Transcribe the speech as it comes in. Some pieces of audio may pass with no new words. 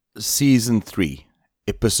Season 3,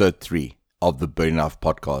 Episode 3 of the Birding Life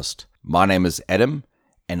Podcast. My name is Adam,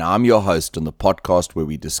 and I'm your host on the podcast where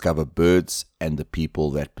we discover birds and the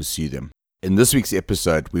people that pursue them. In this week's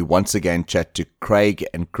episode, we once again chat to Craig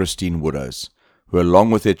and Christine Widdows, who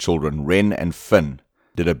along with their children, Ren and Finn,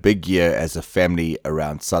 did a big year as a family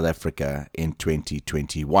around South Africa in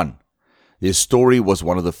 2021. Their story was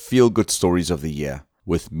one of the feel-good stories of the year,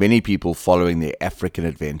 with many people following their African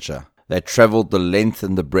adventure. They travelled the length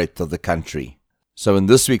and the breadth of the country. So in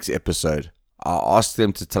this week's episode, I asked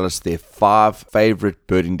them to tell us their 5 favourite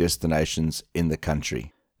birding destinations in the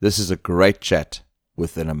country. This is a great chat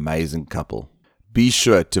with an amazing couple. Be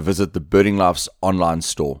sure to visit the Birding Life's online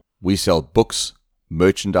store. We sell books,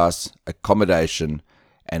 merchandise, accommodation,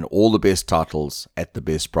 and all the best titles at the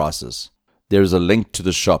best prices. There is a link to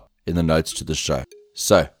the shop in the notes to the show.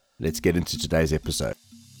 So, let's get into today's episode.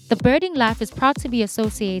 The Birding Life is proud to be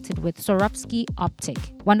associated with Swarovski Optic,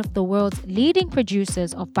 one of the world's leading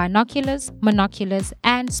producers of binoculars, monoculars,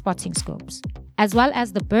 and spotting scopes, as well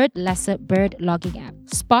as the Bird Lesser bird logging app.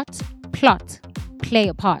 Spot, plot, play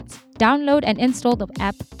a part. Download and install the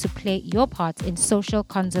app to play your part in social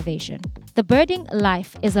conservation. The Birding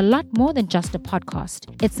Life is a lot more than just a podcast.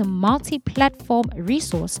 It's a multi-platform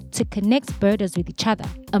resource to connect birders with each other,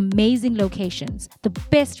 amazing locations, the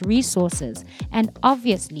best resources, and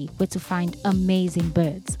obviously where to find amazing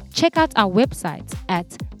birds. Check out our website at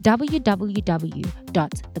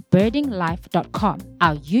www.thebirdinglife.com,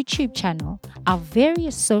 our YouTube channel, our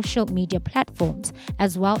various social media platforms,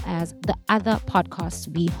 as well as the other podcasts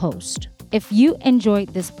we host. If you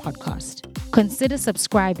enjoyed this podcast, consider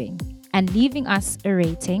subscribing and leaving us a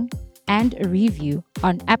rating and a review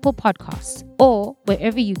on Apple Podcasts or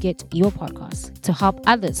wherever you get your podcasts to help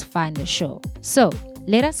others find the show. So,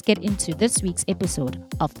 let us get into this week's episode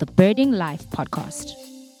of the Birding Life Podcast.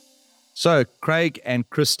 So, Craig and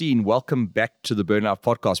Christine, welcome back to the Birding Life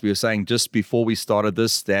Podcast. We were saying just before we started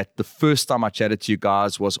this that the first time I chatted to you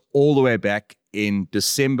guys was all the way back in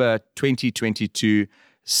December 2022.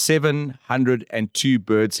 702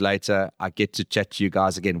 birds later, I get to chat to you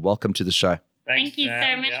guys again. Welcome to the show. Thank you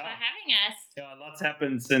so much for having us. Yeah, lots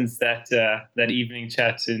happened since that evening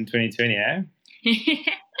chat in 2020, eh?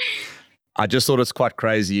 I just thought it's quite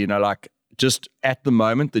crazy, just at the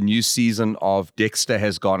moment, the new season of Dexter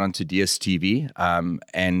has gone onto DSTV,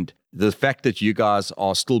 and the fact that you guys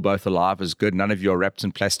are still both alive is good. None of you are wrapped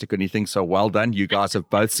in plastic or anything, so well done. You guys have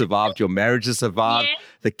both survived. Your marriage has survived. Yeah.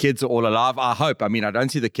 The kids are all alive. I hope. I don't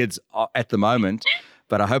see the kids at the moment,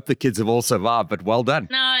 but I hope the kids have all survived, but well done.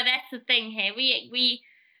 No, that's the thing here. We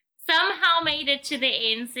somehow made it to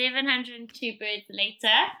the end, 702 birds later,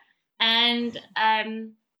 and I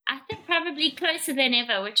think probably closer than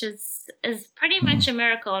ever, which is pretty much a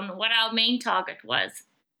miracle on what our main target was.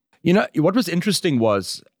 What was interesting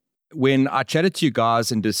was when I chatted to you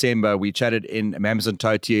guys in December, we chatted in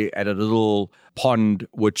Mamzantoti at a little pond,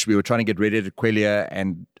 which we were trying to get red headed quelea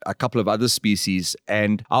and a couple of other species.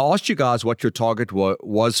 And I asked you guys what your target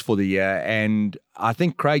was for the year. And I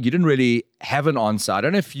think, Craig, you didn't really have an answer. I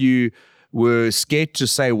don't know if you were scared to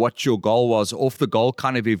say what your goal was, or if the goal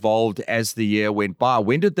kind of evolved as the year went by.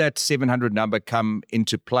 When did that 700 number come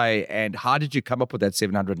into play, and how did you come up with that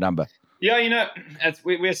 700 number? Yeah, as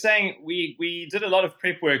we're saying, we did a lot of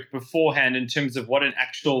prep work beforehand in terms of what an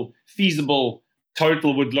actual feasible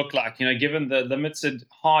total would look like. Given the limited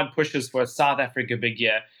hard pushes for a South Africa big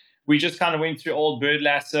year, we just kind of went through old bird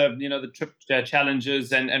lasser, the trip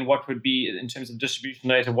challenges and what would be in terms of distribution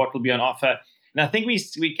later, what will be on offer. And I think we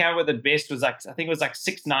came up with the best was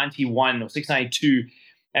 691 or 692.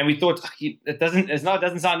 And we thought it doesn't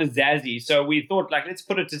sound as zazzy, so we thought let's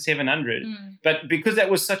put it to 700. But because that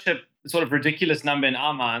was such a sort of ridiculous number in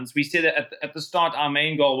our minds, we said that at the start our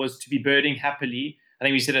main goal was to be birding happily. I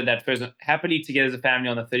think we said it that first, happily together as a family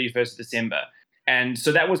on the 31st of December. And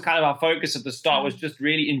so that was kind of our focus at the start, was just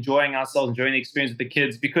really enjoying ourselves, enjoying the experience with the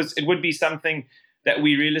kids, because it would be something that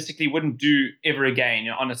we realistically wouldn't do ever again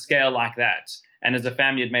on a scale like that. And as a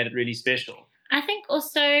family, it made it really special. I think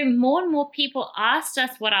also more and more people asked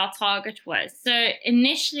us what our target was. So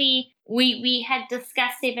initially we had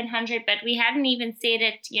discussed 700, but we hadn't even said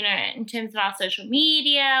it, in terms of our social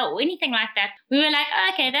media or anything like that. We were like,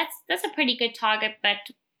 oh, okay, that's a pretty good target, but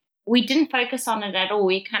we didn't focus on it at all.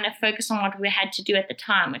 We kind of focused on what we had to do at the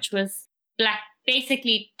time, which was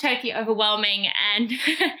basically totally overwhelming. And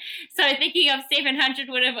so thinking of 700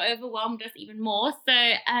 would have overwhelmed us even more. So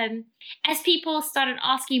as people started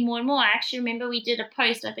asking more and more, I actually remember we did a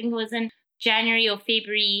post, I think it was in January or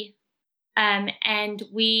February, and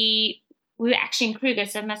we were actually in Kruger,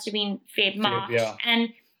 so it must have been March. Yeah. And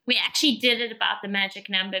we actually did it about the magic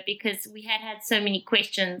number because we had so many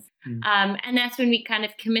questions. And that's when we kind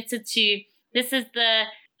of committed to, this is the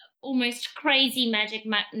almost crazy magic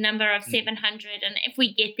number of 700. And if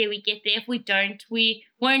we get there, we get there. If we don't, we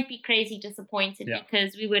won't be crazy disappointed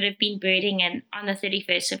because we would have been birding on the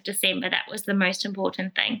 31st of December. That was the most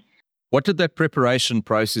important thing. What did that preparation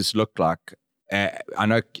process look like? I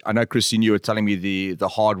know, Christine, you were telling me the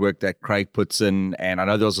hard work that Craig puts in, and I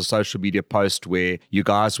know there was a social media post where you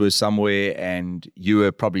guys were somewhere and you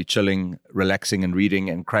were probably chilling, relaxing and reading,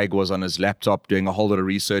 and Craig was on his laptop doing a whole lot of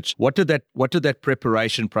research. What did that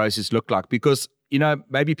preparation process look like? Because, you know,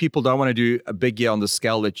 maybe people don't want to do a big year on the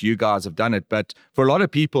scale that you guys have done it, but for a lot of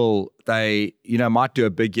people, they, you know, might do a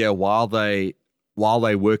big year while they're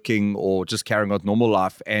working or just carrying on normal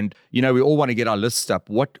life. And, you know, we all want to get our lists up.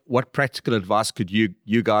 What practical advice could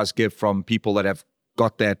you guys give from people that have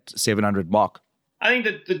got that 700 mark? I think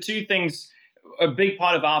that the two things, a big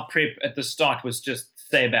part of our prep at the start was just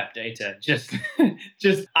SABAP data,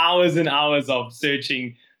 just hours and hours of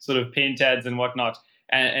searching sort of pentads and whatnot.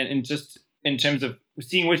 And just in terms of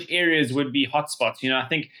seeing which areas would be hotspots. You know, I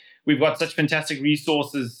think we've got such fantastic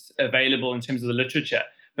resources available in terms of the literature.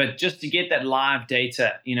 But just to get that live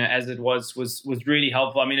data, you know, as it was really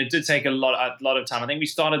helpful. I mean, it did take a lot of time. I think we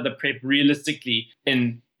started the prep realistically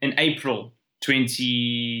in April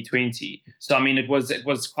 2020. So, I mean, it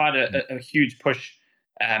was quite a huge push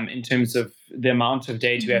in terms of the amount of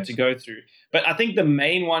data we had to go through. But I think the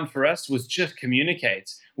main one for us was just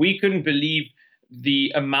communicate. We couldn't believe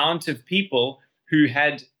the amount of people who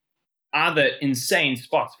had either insane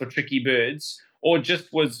spots for tricky birds or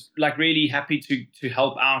just was like really happy to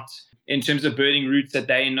help out in terms of birding routes that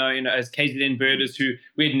they know, you know, as KZN birders who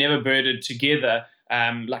we had never birded together,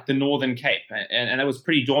 like the Northern Cape. And that was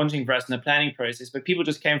pretty daunting for us in the planning process. But people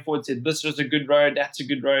just came forward and said, this was a good road, that's a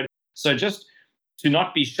good road. So just to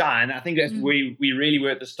not be shy. And I think that's we really were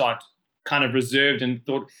at the start kind of reserved and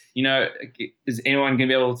thought, you know, is anyone going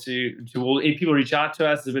to be able to if people reach out to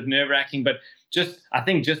us? It's a bit nerve-wracking, but I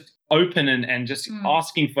think open and just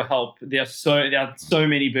asking for help. There are so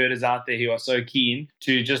many birders out there who are so keen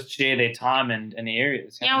to just share their time and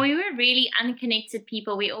areas. Yeah, we were really unconnected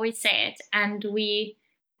people. We always say it. And we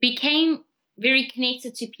became very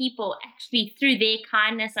connected to people actually through their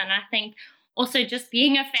kindness. And I think also just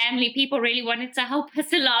being a family, people really wanted to help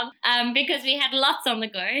us along because we had lots on the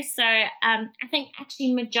go. So I think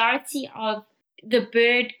actually majority of the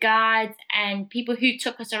bird guides and people who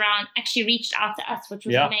took us around actually reached out to us, which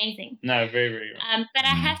was amazing. No, very, very good. But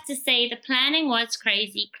I have to say the planning was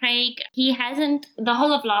crazy. Craig, the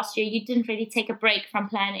whole of last year, you didn't really take a break from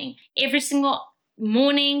planning. Every single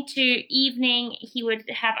morning to evening, he would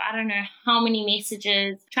have, I don't know how many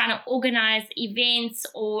messages, trying to organize events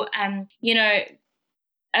or,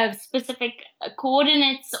 specific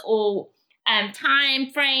coordinates or time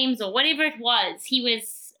frames or whatever it was. He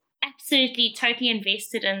was absolutely totally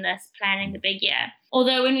invested in this planning the big year.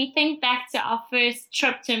 Although when we think back to our first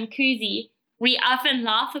trip to Mkuzi, we often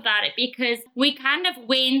laugh about it because we kind of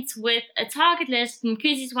went with a target list.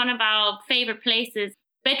 Mkuzi is one of our favorite places,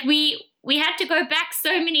 but we had to go back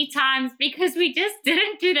so many times because we just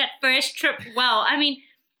didn't do that first trip well. I mean,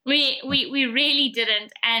 we really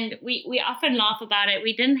didn't, and we often laugh about it.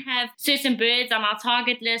 We didn't have certain birds on our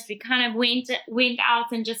target list. We kind of went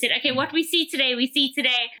out and just said, okay, what we see today,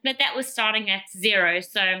 but that was starting at zero.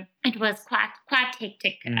 So it was quite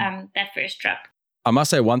hectic, that first trip. I must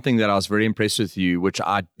say one thing that I was very impressed with you, which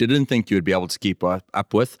I didn't think you would be able to keep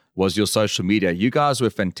up with, was your social media. You guys were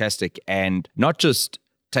fantastic, and not just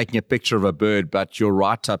taking a picture of a bird, but your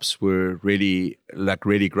write-ups were really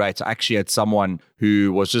great. I actually had someone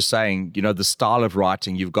who was just saying, you know, the style of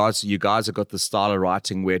writing, you guys have got the style of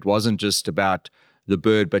writing where it wasn't just about the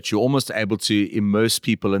bird, but you're almost able to immerse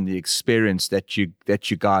people in the experience that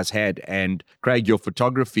you guys had. And Craig, your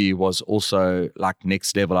photography was also like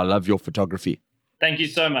next level. I love your photography. Thank you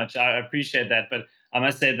so much. I appreciate that. But I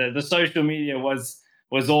must say that the social media was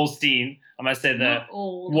all Steen. I must say that.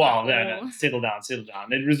 No, settle down.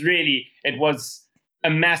 It was a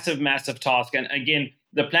massive task. And again,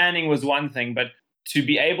 the planning was one thing, but to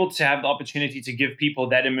be able to have the opportunity to give people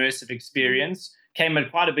that immersive experience came at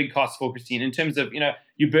quite a big cost for Christine in terms of, you know,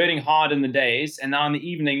 you're birding hard in the days and now in the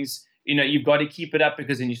evenings, you know, you've got to keep it up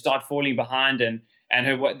because then you start falling behind. And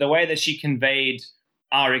the way that she conveyed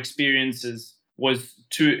our experiences was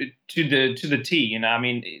to the T, you know. I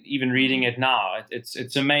mean, even reading it now,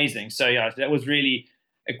 it's amazing. So yeah, that was really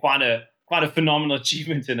quite a phenomenal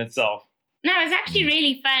achievement in itself. No, it was actually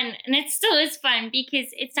really fun, and it still is fun because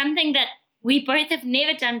it's something that we both have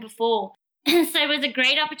never done before. So it was a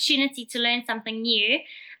great opportunity to learn something new.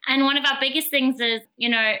 And one of our biggest things is,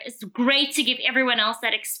 it's great to give everyone else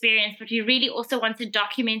that experience, but we really also want to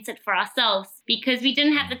document it for ourselves because we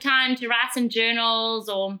didn't have the time to write in journals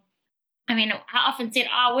I often said,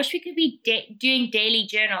 I wish we could be doing daily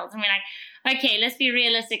journals. And we're like, okay, let's be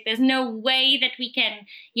realistic. There's no way that we can,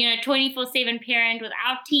 24/7 parent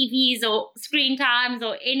without TVs or screen times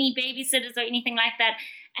or any babysitters or anything like that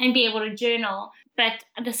and be able to journal. But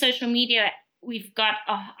the social media, we've got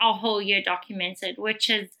our whole year documented, which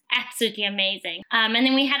is absolutely amazing. And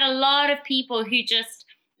then we had a lot of people who just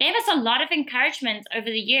gave us a lot of encouragement over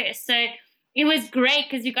the years. So it was great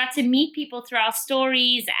because you got to meet people through our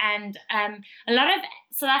stories, and a lot of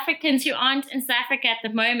South Africans who aren't in South Africa at the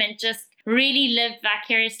moment just really lived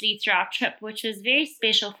vicariously through our trip, which was very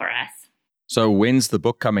special for us. So when's the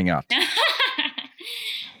book coming out?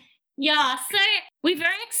 Yeah, so we're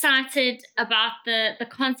very excited about the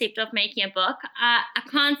concept of making a book. I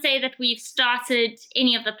can't say that we've started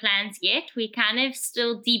any of the plans yet. We're kind of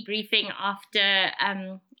still debriefing after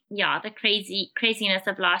the craziness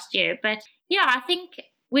of last year. But yeah, I think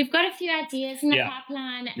we've got a few ideas in the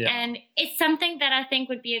pipeline, and it's something that I think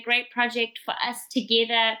would be a great project for us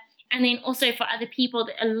together, and then also for other people.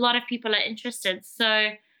 A lot of people are interested.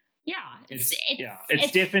 So it's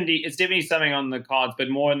definitely something on the cards, but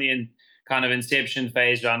more in the kind of inception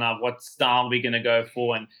phase right now. What style we're going to go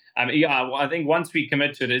for, and I think once we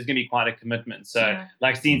commit to it, it's going to be quite a commitment. So,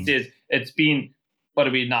 like Steen says, it's been, what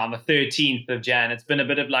are we now, on the 13th of Jan? It's been a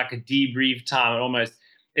bit of like a debrief time, and almost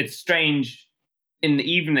it's strange in the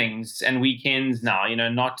evenings and weekends now,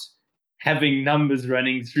 not having numbers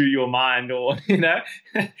running through your mind, or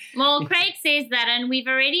Well, Craig says that, and we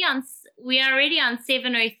are already on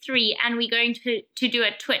 7:03, and we're going to do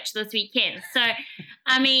a Twitch this weekend. So,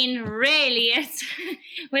 really, it's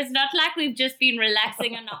not like we've just been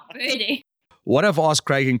relaxing and not birding. What I've asked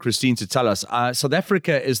Craig and Christine to tell us, South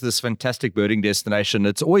Africa is this fantastic birding destination.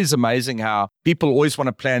 It's always amazing how people always want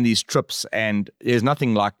to plan these trips, and there's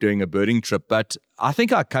nothing like doing a birding trip. But I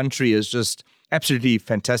think our country is just absolutely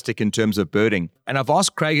fantastic in terms of birding. And I've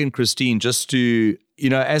asked Craig and Christine just to,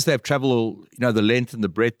 as they've traveled, the length and the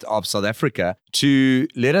breadth of South Africa, to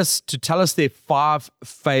tell us their 5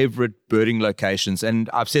 favorite birding locations. And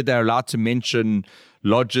I've said they're allowed to mention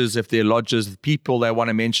lodges, if they're lodges, people they want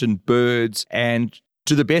to mention, birds, and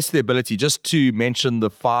to the best of their ability, just to mention their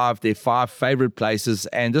 5 favorite places.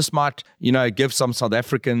 And this might, give some South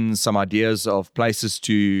Africans some ideas of places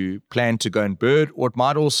to plan to go and bird, or it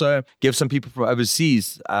might also give some people from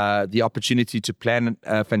overseas the opportunity to plan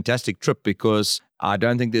a fantastic trip, because I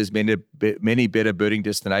don't think there's many better birding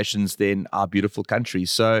destinations than our beautiful country.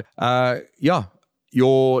 So,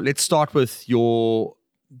 let's start with your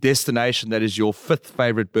destination that is your 5th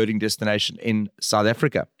favorite birding destination in South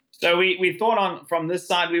Africa. So we thought from this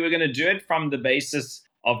side, we were going to do it from the basis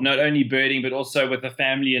of not only birding, but also with the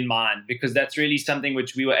family in mind, because that's really something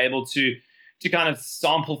which we were able to kind of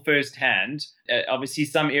sample firsthand. Obviously,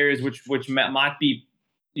 some areas which might be,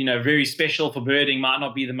 very special for birding might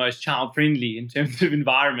not be the most child friendly in terms of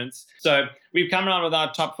environments. So we've come around with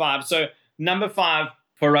our top 5. So number 5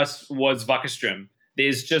 for us was Wakkerstrom.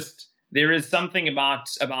 There is something about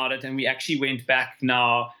it, and we actually went back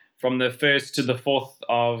now from the 1st to the 4th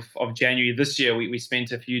of January this year. We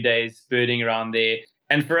spent a few days birding around there.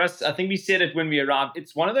 And for us, I think we said it when we arrived,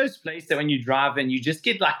 it's one of those places that when you drive in, you just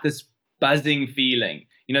get like this buzzing feeling,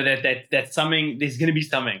 that something, there's going to be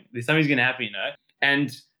something, something's going to happen,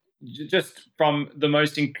 And just from the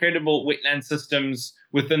most incredible wetland systems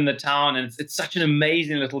within the town, and it's such an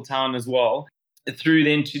amazing little town as well, through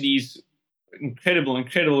then to these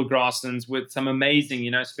incredible grasslands with some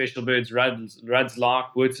amazing, special birds, Rudd's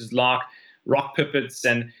lark, Wirtz's lark, rock pipits,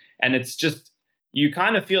 and it's just, you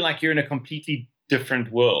kind of feel like you're in a completely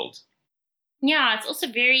different world. Yeah, it's also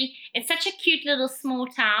it's such a cute little small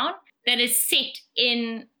town that is set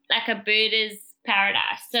in like a birder's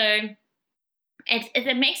paradise. So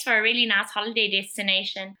it makes for a really nice holiday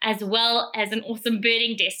destination as well as an awesome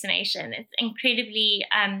birding destination. It's incredibly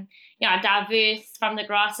diverse, from the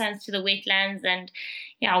grasslands to the wetlands. And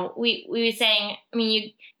we were saying,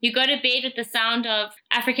 you go to bed with the sound of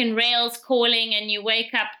African rails calling, and you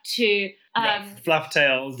wake up to fluff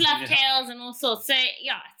tails and all sorts. So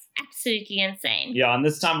it's absolutely insane. Yeah, and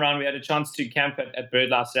this time around we had a chance to camp at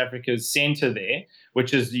BirdLife South Africa's center there,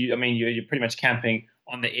 which is you're pretty much camping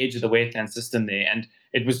on the edge of the wetland system there, and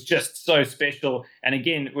it was just so special. And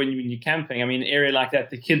again, when you're camping, an area like that,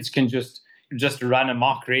 the kids can just run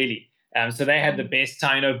amok, really. So they had the best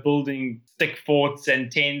time, building stick forts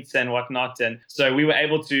and tents and whatnot. And so we were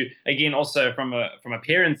able to, again, also from a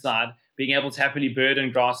parent side, being able to happily bird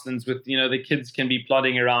in grasslands with, the kids can be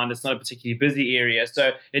plodding around. It's not a particularly busy area.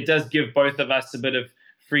 So it does give both of us a bit of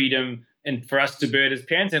freedom, and for us to bird as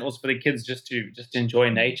parents, and also for the kids just to enjoy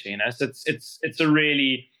nature, So it's a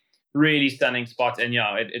really, really stunning spot. And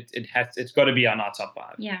it's got to be on our top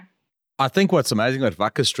 5. Yeah. I think what's amazing about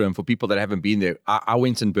Wakkerstroom, for people that haven't been there, I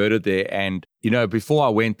went and birded there, and before I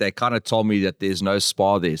went, they kind of told me that there's no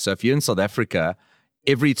spa there. So if you're in South Africa,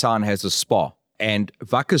 every town has a spa, and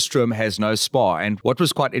Wakkerstroom has no spa. And what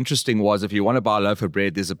was quite interesting was, if you want to buy a loaf of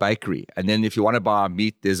bread, there's a bakery, and then if you want to buy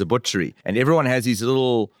meat, there's a butchery, and everyone has these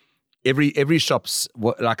little. Every shop's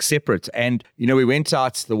like separate. And, we went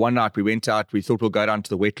out the one night, we thought we'll go down to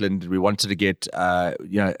the wetland. We wanted to get,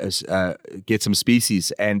 get some species.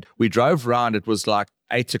 And we drove around. It was like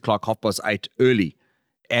 8 o'clock, 8:30 early.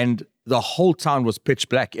 And the whole town was pitch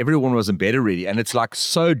black. Everyone was in bed already. And it's like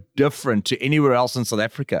so different to anywhere else in South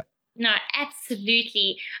Africa. No,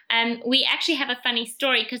 absolutely. We actually have a funny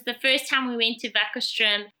story, because the first time we went to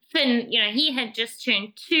Wakkerstroom, Finn, he had just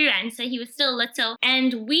turned 2, and so he was still little.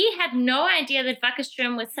 And we had no idea that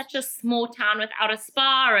Wakkerstroom was such a small town without a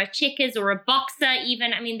spa or a Checkers or a Boxer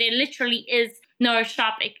even. I mean, there literally is no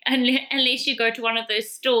shopping unless you go to one of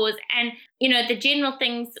those stores. And, the general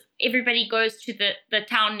things, everybody goes to the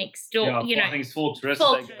town next door. I think it's full tourists.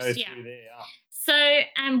 They go through there, yeah.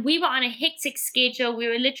 So we were on a hectic schedule. We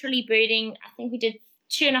were literally birding. I think we did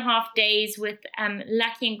 2.5 days with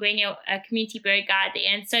Lucky and Gwenyo, a community bird guide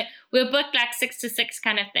there. And so we were booked like 6 to 6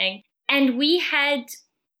 kind of thing. And we had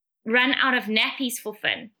run out of nappies for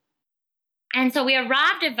Finn. And so we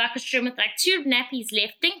arrived at Wakkerstroom with like 2 nappies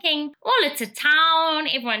left, thinking, well, it's a town.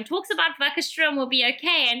 Everyone talks about Wakkerstroom. We'll be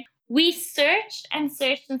okay. And we searched and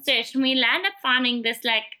searched and searched. And we landed up finding this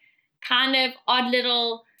like kind of odd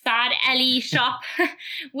little side alley shop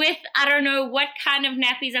with I don't know what kind of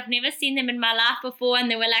nappies. I've never seen them in my life before, and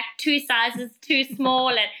they were like 2 sizes too small.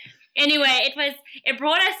 And anyway, it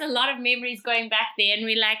brought us a lot of memories going back there, and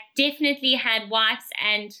we like definitely had wipes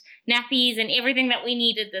and nappies and everything that we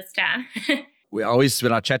needed this time. We always,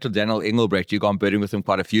 when I chat to Daniel Engelbrecht, you've gone birding with him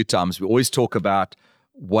quite a few times, we always talk about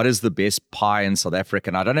what is the best pie in South Africa.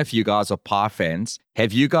 And I don't know if you guys are pie fans.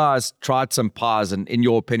 Have you guys tried some pies? And in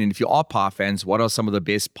your opinion, if you are pie fans, what are some of the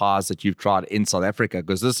best pies that you've tried in South Africa?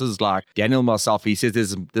 Because this is like Daniel myself, he says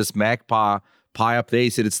there's this magpie pie up there. He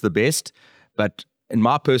said it's the best. But in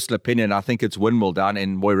my personal opinion, I think it's Windmill down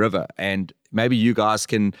in Moy River. And maybe you guys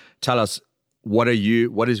can tell us what do you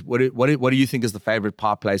think is the favorite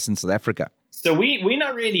pie place in South Africa? So we're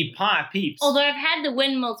not really pie peeps. Although I've had the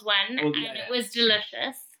Windmills one, and it was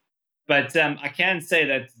delicious. But I can say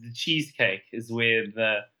that the cheesecake is where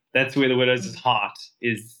the Widdow's heart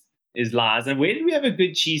is lies. And where did we have a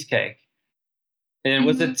good cheesecake? And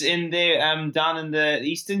was it in there down in the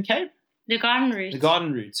Eastern Cape? The Garden Route. The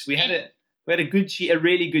Garden Route. We had a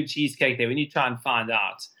really good cheesecake there. We need to try and find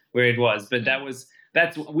out where it was.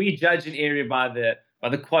 But we judge an area by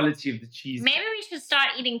the quality of the cheese. Maybe we should start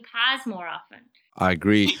eating pies more often. I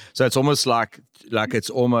agree. So it's almost like it's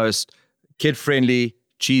almost kid-friendly,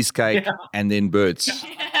 cheesecake, and then birds.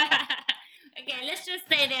 Okay, let's just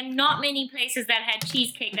say there are not many places that had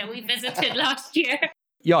cheesecake that we visited last year.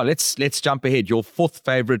 Yeah, let's jump ahead. Your 4th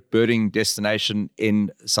favorite birding destination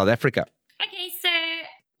in South Africa. Okay, so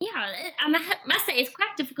I must say it's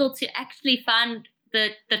quite difficult to actually find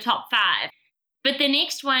the top 5. But the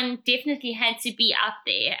next one definitely had to be up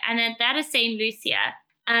there, and that is St. Lucia.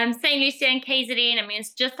 St. Lucia and KZN, I mean,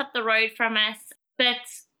 it's just up the road from us, but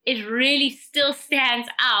it really still stands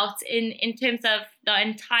out in terms of the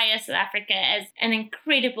entire South Africa as an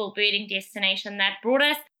incredible birding destination that brought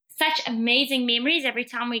us such amazing memories every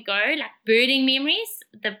time we go, like birding memories.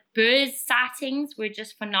 The bird sightings were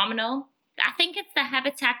just phenomenal. I think it's the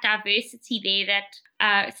habitat diversity there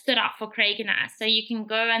that stood out for Craig and I. So you can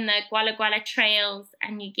go on the Gwala Gwala trails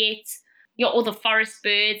and you get all the forest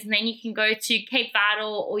birds, and then you can go to Cape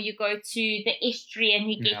Vidal or you go to the estuary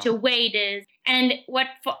and you get your waders. And what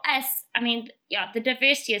for us, I mean, the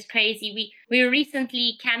diversity is crazy. We were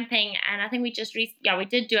recently camping, and I think we just we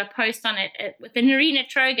did do a post on it with the Narina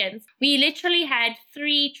Trogans. We literally had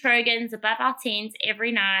 3 Trogans above our tents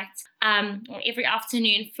every night, or every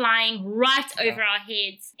afternoon, flying right over our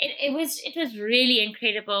heads. It was really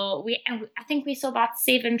incredible. I think we saw about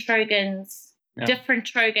 7 Trogans, different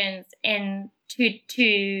Trogans in 2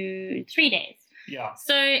 to 3 days. Yeah.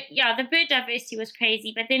 So, the bird diversity was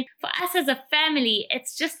crazy. But then for us as a family,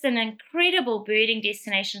 it's just an incredible birding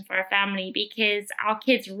destination for a family because our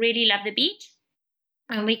kids really love the beach.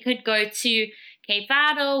 And we could go to Cape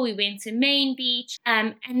Widdow, we went to Main Beach,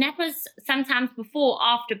 and that was sometimes before or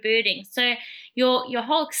after birding. So your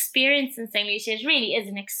whole experience in St. Lucia really is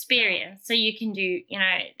an experience. So you can do,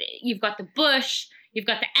 you've got the bush, you've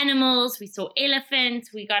got the animals, we saw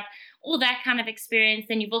elephants, we got all that kind of experience.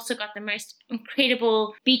 Then you've also got the most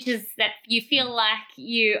incredible beaches that you feel like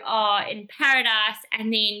you are in paradise. And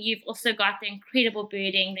then you've also got the incredible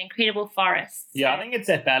birding, the incredible forests. Yeah, I think it's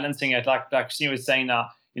that balancing it, like Christina was saying now,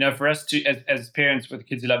 for us to, as parents with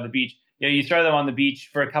kids who love the beach, you throw them on the beach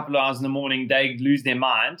for a couple of hours in the morning, they lose their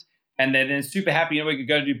mind. And they're then super happy. We could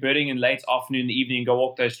go do birding in late afternoon, in the evening, and go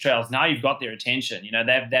walk those trails. Now you've got their attention.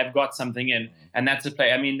 They've got something in, and that's a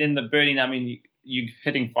play. I mean, then the birding. I mean, you're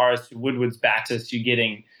hitting forest, Woodward's Battis. You're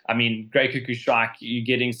getting, grey cuckoo shrike. You're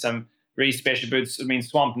getting some really special birds. I mean,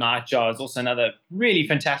 swamp nightjar is also another really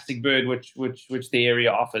fantastic bird, which the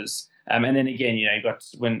area offers. And then again, you've got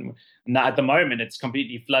now at the moment it's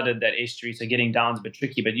completely flooded, that estuary, so getting down's a bit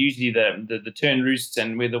tricky. But usually the turn roosts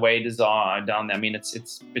and where the waders are down there, I mean,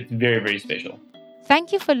 it's very, very special.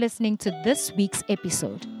 Thank you for listening to this week's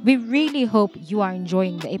episode. We really hope you are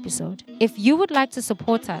enjoying the episode. If you would like to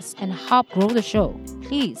support us and help grow the show,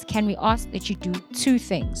 please can we ask that you do 2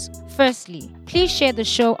 things. Firstly, please share the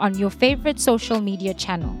show on your favorite social media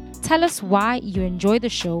channel. Tell us why you enjoy the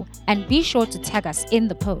show and be sure to tag us in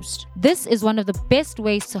the post. This is one of the best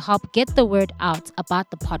ways to help get the word out about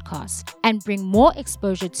the podcast and bring more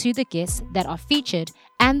exposure to the guests that are featured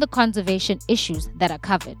and the conservation issues that are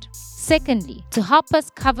covered. Secondly, to help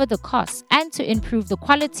us cover the costs and to improve the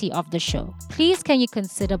quality of the show, please can you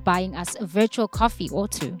consider buying us a virtual coffee or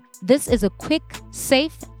 2. This is a quick,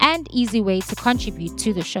 safe, and easy way to contribute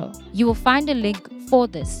to the show. You will find a link for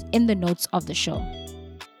this in the notes of the show.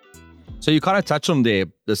 So you kind of touch on there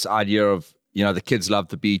this idea of, the kids love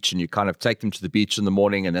the beach and you kind of take them to the beach in the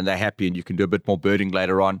morning and then they're happy and you can do a bit more birding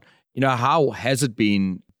later on. How has it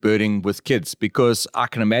been birding with kids? Because I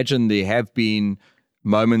can imagine there have been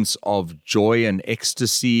moments of joy and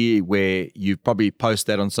ecstasy where you probably post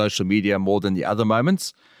that on social media more than the other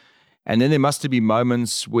moments. And then there must have been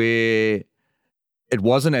moments where it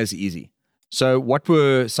wasn't as easy. So what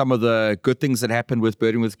were some of the good things that happened with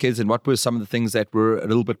birding with kids and what were some of the things that were a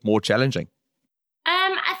little bit more challenging?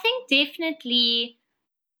 I think definitely,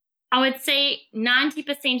 I would say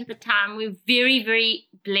 90% of the time we're very, very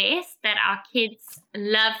blessed that our kids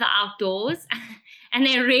love the outdoors and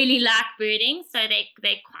they really like birding. So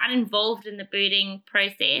they're quite involved in the birding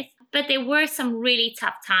process. But there were some really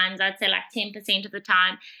tough times, I'd say like 10% of the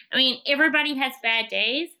time. I mean, everybody has bad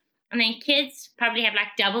days. And then kids probably have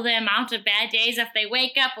like double the amount of bad days if they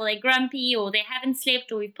wake up or they're grumpy or they haven't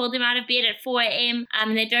slept or we've pulled them out of bed at 4 a.m.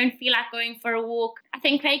 And they don't feel like going for a walk. I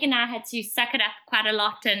think Craig and I had to suck it up quite a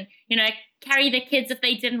lot and, carry the kids if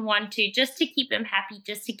they didn't want to, just to keep them happy,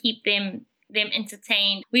 just to keep them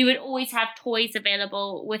entertained. We would always have toys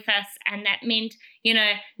available with us. And that meant,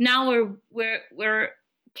 now we're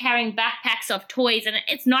carrying backpacks of toys and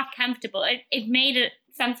it's not comfortable. It made it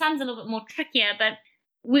sometimes a little bit more trickier, but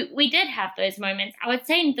we did have those moments. I would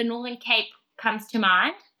say the Northern Cape comes to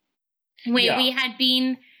mind where we had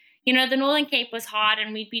been, the Northern Cape was hard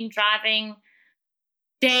and we'd been driving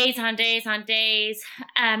days on days on days.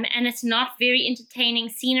 And it's not very entertaining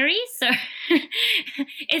scenery. So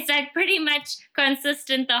it's like pretty much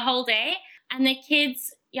consistent the whole day. And the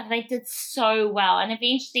kids, they did so well. And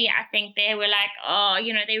eventually I think they were like,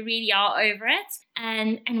 they really are over it.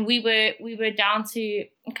 And we were down to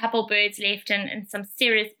a couple birds left and some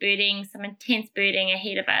serious birding, some intense birding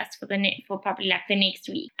ahead of us for probably like the next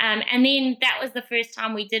week. And then that was the first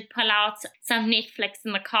time we did pull out some Netflix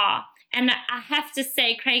in the car. And I have to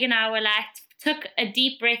say, Craig and I were took a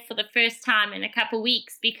deep breath for the first time in a couple of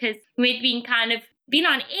weeks because we'd been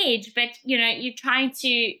on edge, but you're trying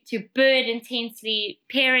to bird intensely,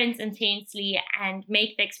 parent intensely, and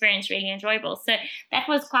make the experience really enjoyable. So that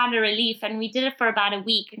was quite a relief, and we did it for about a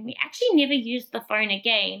week, and we actually never used the phone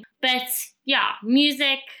again. But yeah,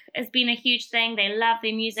 music has been a huge thing. They love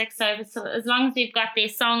their music, so as long as we've got their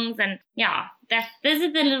songs, and those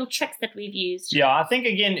are the little tricks that we've used. Yeah, I think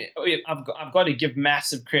again, I've got to give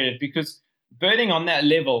massive credit because birding on that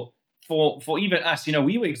level for even us,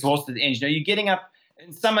 we were exhausted at the end. You're getting up.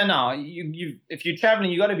 In summer now, if you're traveling,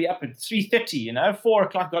 you got to be up at 3:30. 4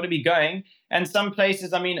 o'clock got to be going. And some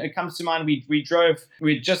places, it comes to mind. We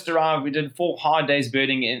just arrived. We did 4 hard days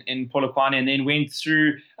birding in Polokwane, and then went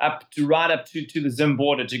right up to the Zim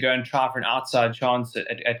border to go and try for an outside chance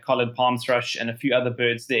at collared palm thrush and a few other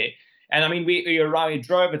birds there. And we arrived. We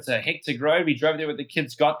drove. It's a hectic road. We drove there with the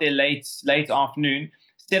kids. Got there late afternoon.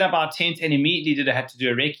 Set up our tent and immediately had to do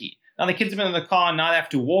a recce. Now the kids have been in the car and now they have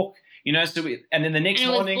to walk. So and then the next and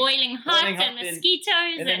it morning, was boiling hot and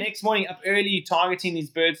mosquitoes. And the next morning up early targeting these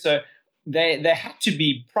birds. So they had to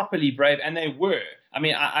be properly brave, and they were. I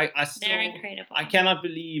mean, I still, they're incredible. I cannot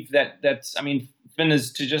believe that. I mean, Finn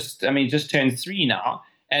is just turned 3 now,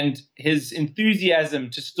 and his enthusiasm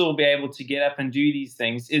to still be able to get up and do these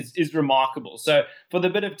things is remarkable. So for the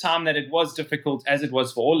bit of time that it was difficult, as it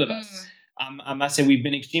was for all of us, I must say we've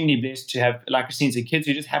been extremely blessed to have, like Christine said, kids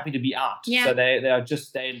who are just happy to be out. Yeah. So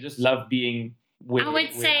they just love being where. I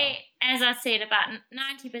would say, as I said, about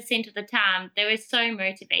 90% of the time, they were so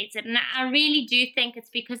motivated. And I really do think it's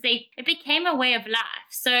because it became a way of life.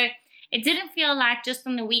 So it didn't feel like just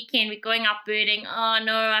on the weekend we're going out birding. Oh,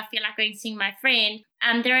 no, I feel like going to see my friend.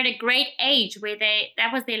 They're at a great age where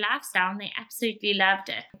that was their lifestyle and they absolutely loved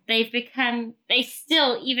it. They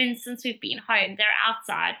still, even since we've been home, they're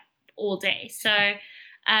outside all day. So,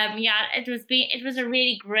 it was a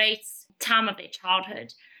really great time of their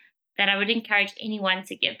childhood that I would encourage anyone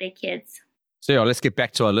to give their kids. So let's get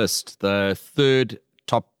back to our list. The third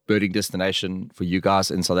top birding destination for you guys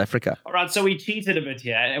in South Africa. All right, so we cheated a bit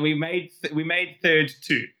here, and we made third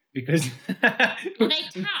 2 because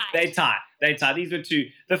They tie. These were 2.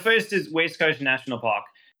 The first is West Coast National Park.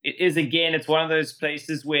 It's one of those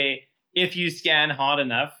places where if you scan hard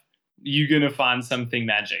enough, you're going to find something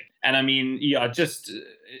magic. And I mean,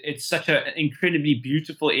 it's such an incredibly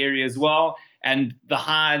beautiful area as well. And the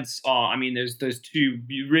hides there's those 2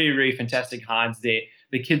 really, really fantastic hides there.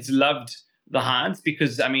 The kids loved the hides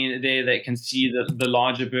because, there they can see the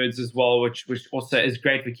larger birds as well, which also is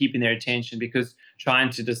great for keeping their attention, because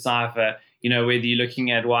trying to decipher, whether you're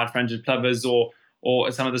looking at white-fronted plovers or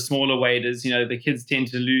some of the smaller waders, the kids tend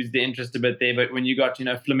to lose the interest a bit there. But when you got,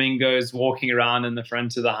 flamingos walking around in the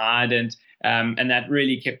front of the hide, and that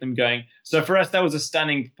really kept them going. So for us, that was a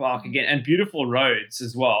stunning park again, and beautiful roads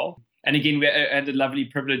as well. And again, we had the lovely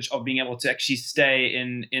privilege of being able to actually stay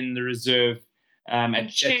in the reserve at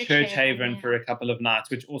Church Haven for a couple of nights,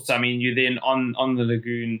 which also, you're then on the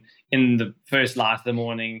lagoon in the first light of the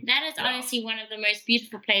morning. That is honestly one of the most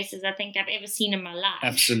beautiful places I think I've ever seen in my life.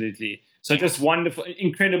 Absolutely. So just wonderful,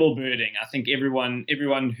 incredible birding. I think everyone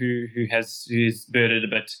who's birded a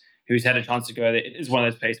bit, who's had a chance to go there, it is one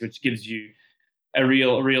of those places which gives you a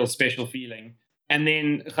real special feeling. And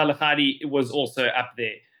then Kgalagadi was also up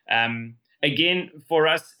there. Again, for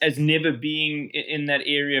us, as never being in that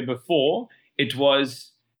area before,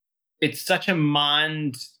 it's such a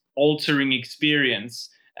mind-altering experience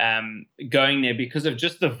going there because of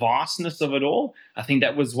just the vastness of it all. I think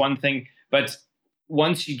that was one thing. But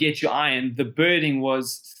once you get your eye in, the birding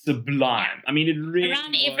was sublime. It really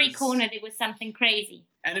around every corner there was something crazy.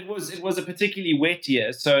 And it was a particularly wet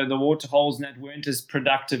year, so the water holes in that weren't as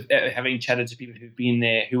productive, having chatted to people who've been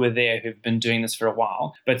doing this for a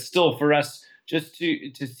while. But still, for us, just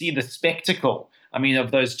to see the spectacle,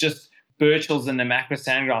 of those just Birchills and the macro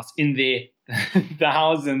sandgrass in their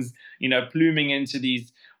thousands, pluming into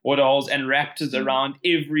these water holes, and raptors around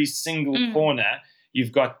every single corner.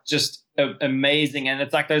 You've got just amazing, and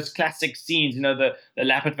it's like those classic scenes, the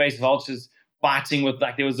lappet-faced vultures fighting with,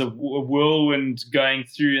 like, there was a whirlwind going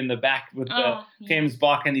through in the back with the Thames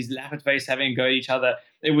Bark and these lappet-face having a go at each other.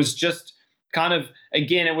 It was just kind of,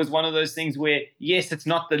 again, it was one of those things where, yes, it's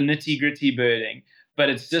not the nitty-gritty birding, but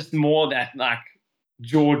it's just more that, like,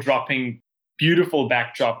 jaw-dropping, beautiful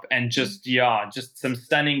backdrop, and just some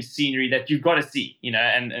stunning scenery that you've got to see,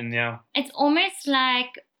 and It's almost like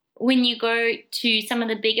when you go to some of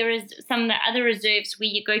the other reserves where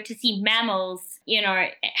you go to see mammals,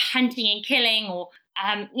 hunting and killing, or,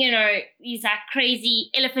 these are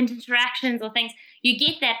crazy elephant interactions or things. You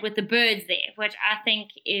get that with the birds there, which I think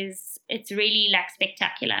it's really, like,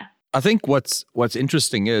 spectacular. I think what's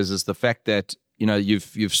interesting is the fact that,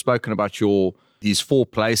 you've spoken about these 4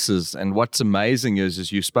 places, and what's amazing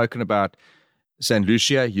is you've spoken about St.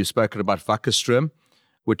 Lucia, you've spoken about Vakkerstroom,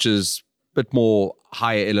 which is a bit more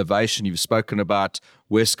higher elevation. You've spoken about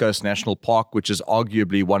West Coast National Park, which is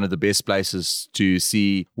arguably one of the best places to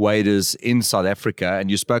see waders in South Africa. And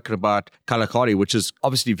you've spoken about Kgalagadi, which is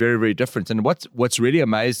obviously very, very different. And what's really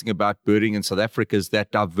amazing about birding in South Africa is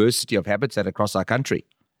that diversity of habitat across our country.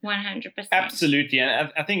 100%. Absolutely.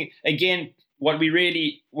 And I think, again, what we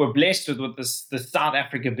really were blessed with the South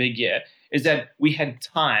Africa big year is that we had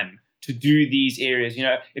time to do these areas.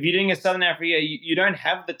 If you're doing a Southern Africa, you don't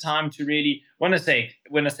have the time to really, when I say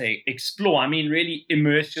explore, really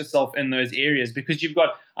immerse yourself in those areas, because you've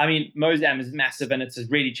got, Mozam is massive, and it's a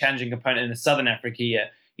really challenging component in the Southern Africa year.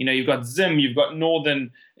 You've got Zim, you've got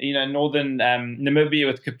northern Namibia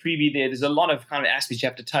with Caprivi there. There's a lot of kind of aspects you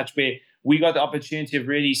have to touch, where we got the opportunity of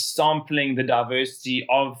really sampling the diversity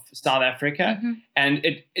of South Africa. Mm-hmm. And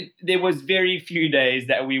there was very few days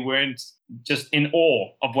that we weren't just in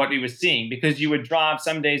awe of what we were seeing, because you would drive,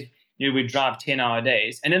 some days you would drive 10-hour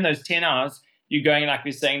days. And in those 10 hours, you're going, like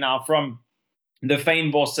we're saying now, from the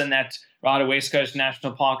Fynbos and that right at West Coast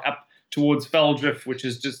National Park up towards Veldrift, which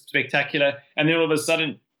is just spectacular. And then all of a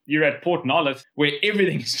sudden, you're at Port Nolloth, where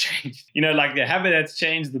everything's changed. Like the habitat's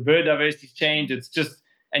changed, the bird diversity's changed. It's just,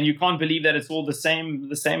 and you can't believe that it's all the same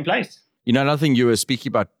place. Another thing, you were speaking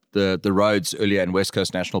about the roads earlier in West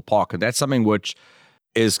Coast National Park, and that's something which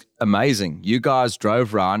is amazing. You guys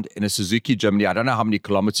drove around in a Suzuki Jimny. I don't know how many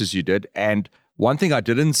kilometers you did. And one thing I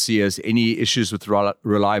didn't see is any issues with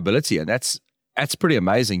reliability. And that's pretty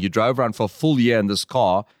amazing. You drove around for a full year in this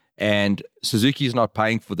car, and Suzuki's not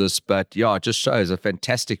paying for this, but yeah, it just shows a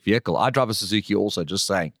fantastic vehicle. I drive a Suzuki also, just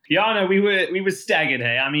saying. Yeah, no, we were staggered,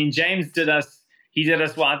 hey. I mean, James did us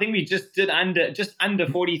well. I think we just did under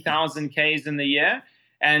 40,000 Ks in the year.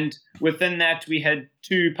 And within that, we had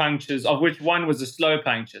 2 punctures, of which one was a slow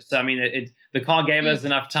puncture. So, I mean, the car gave us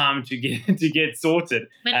enough time to get sorted.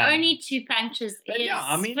 But only 2 punctures is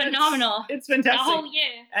phenomenal. It's fantastic. The whole year.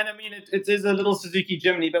 And, I mean, it is a little Suzuki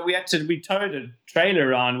Jimny, but we towed a trailer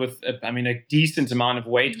around with, a decent amount of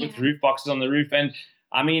weight with roof boxes on the roof. And,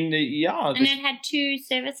 I mean, yeah. And it had 2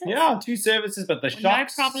 services? Yeah, 2 services, but the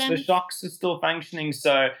shocks are still functioning.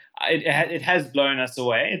 So it has blown us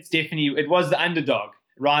away. It was the underdog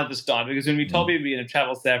right at the start, because when we told people we're going to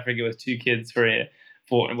travel to South Africa with 2 kids for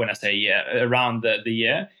when I say a year, around the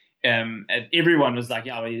year, everyone was like,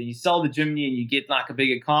 yeah, well, you sell the Jimny and you get like a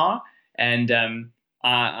bigger car. And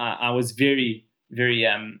I was very, very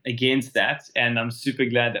against that, and I'm super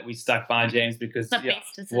glad that we stuck by James, because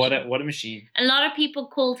what a machine. A lot of people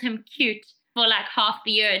called him cute for like half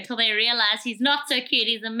the year until they realized he's not so cute.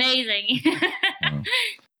 He's amazing.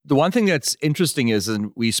 The one thing that's interesting is,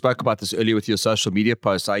 and we spoke about this earlier with your social media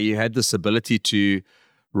posts, you had this ability to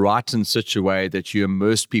write in such a way that you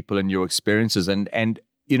immersed people in your experiences. And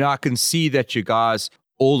I can see that you guys,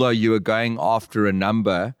 although you were going after a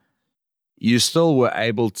number, you still were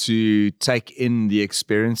able to take in the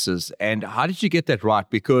experiences. And how did you get that right?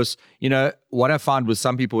 Because, what I found with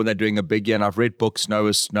some people when they're doing a big year, and I've read books, Noah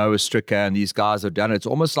Stricker, and these guys have done it, it's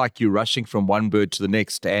almost like you're rushing from one bird to the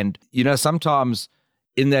next. And, sometimes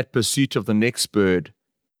in that pursuit of the next bird,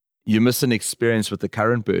 you miss an experience with the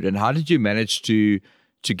current bird. And how did you manage to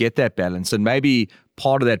get that balance? And maybe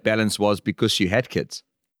part of that balance was because you had kids.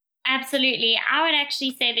 Absolutely. I would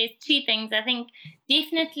actually say there's 2 things. I think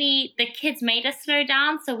definitely the kids made us slow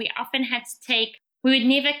down. So we often had to we would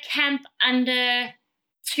never camp under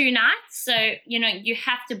 2 nights. So, you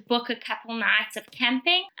have to book a couple nights of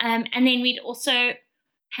camping. And then we'd also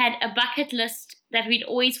had a bucket list that we'd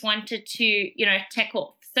always wanted to, tick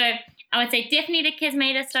off. So I would say definitely the kids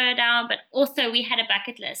made us slow down, but also we had a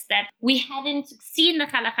bucket list that we hadn't seen the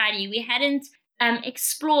Kalahari. We hadn't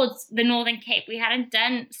explored the Northern Cape. We hadn't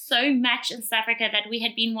done so much in South Africa that we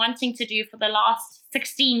had been wanting to do for the last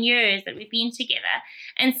 16 years that we've been together.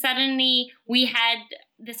 And suddenly we had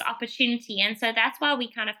this opportunity. And so that's why we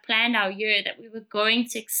kind of planned our year, that we were going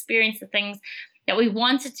to experience the things that we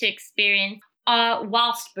wanted to experience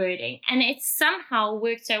whilst birding. And it somehow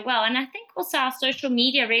worked so well. And I think also our social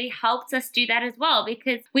media really helped us do that as well,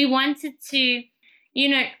 because we wanted to,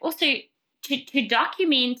 also to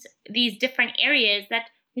document these different areas that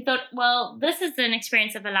we thought, well, this is an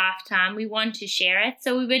experience of a lifetime. We want to share it.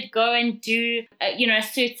 So we would go and do, a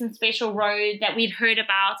certain special road that we'd heard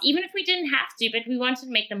about, even if we didn't have to, but we wanted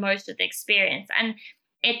to make the most of the experience. And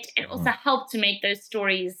it also helped to make those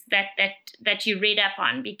stories that you read up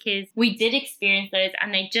on, because we did experience those,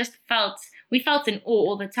 and we felt in awe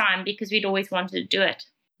all the time because we'd always wanted to do it.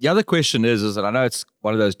 The other question is that I know it's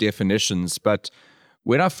one of those definitions, but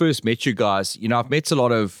when I first met you guys, I've met a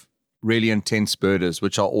lot of really intense birders,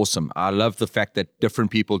 which are awesome. I love the fact that different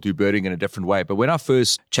people do birding in a different way. But when I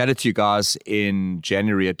first chatted to you guys in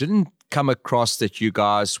January, it didn't come across that you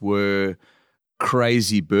guys were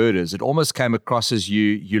crazy birders. It almost came across as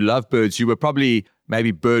you love birds. You were probably maybe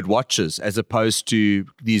bird watchers as opposed to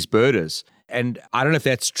these birders. And I don't know if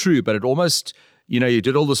that's true, but it almost, you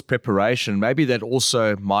did all this preparation. Maybe that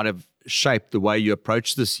also might have shaped the way you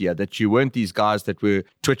approached this year, that you weren't these guys that were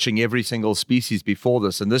twitching every single species before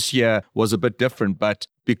this. And this year was a bit different, but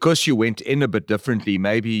because you went in a bit differently,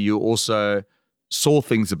 maybe you also saw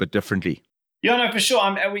things a bit differently. Yeah, no, for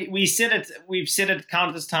sure. We've said it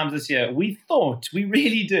countless times this year. We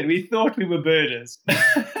really did. We thought we were birders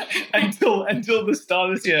until the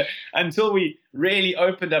start of this year, until we really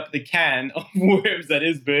opened up the can of worms that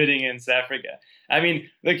is birding in South Africa. I mean,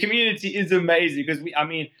 the community is amazing because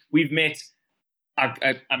we've met,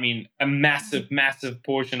 a massive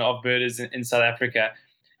portion of birders in South Africa,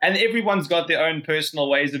 and everyone's got their own personal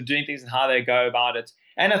ways of doing things and how they go about it.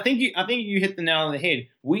 And I think you hit the nail on the head.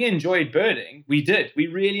 We enjoyed birding. We did. We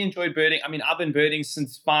really enjoyed birding. I mean, I've been birding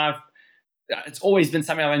since 5. It's always been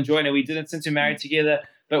something I've enjoyed, and we did it since we married together.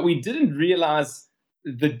 But we didn't realize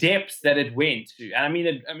the depths that it went to. And I mean,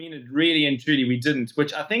 it really and truly we didn't.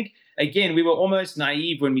 Which I think, again, we were almost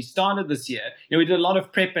naive when we started this year. We did a lot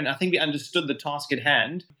of prep, and I think we understood the task at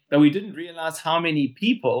hand, but we didn't realize how many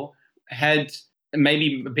people had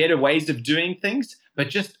maybe better ways of doing things, but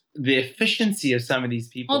just the efficiency of some of these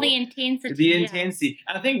people. Or the intensity.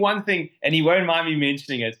 And I think one thing, and he won't mind me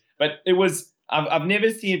mentioning it, but it was, I've never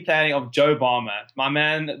seen planning of Joe Barmer. My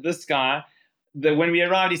man, this guy, when we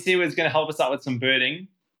arrived, he said he was going to help us out with some birding,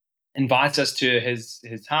 invites us to his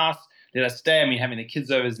house, let us stay. I mean, having the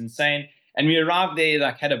kids over is insane. And we arrived there,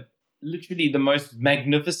 like, had literally the most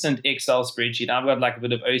magnificent Excel spreadsheet. I've got like a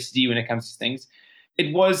bit of OCD when it comes to things.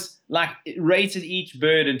 It was like, it rated each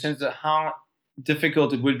bird in terms of how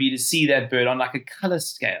difficult it would be to see that bird on like a color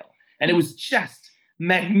scale. And it was just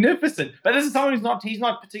magnificent. But this is someone he's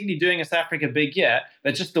not particularly doing a South Africa big year,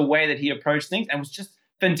 but just the way that he approached things, and it was just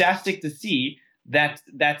fantastic to see that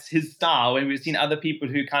that's his style. And we've seen other people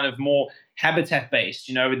who kind of more habitat based,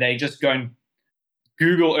 where they just go and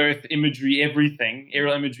Google Earth imagery, everything,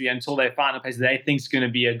 aerial imagery, until they find a place they think is going to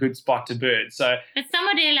be a good spot to bird. So, but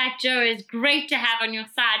somebody like Joe is great to have on your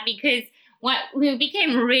side, because we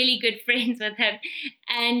became really good friends with him,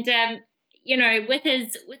 and with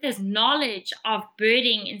his knowledge of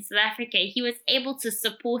birding in South Africa, he was able to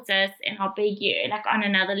support us in our big year, like on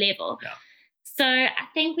another level. Yeah. So I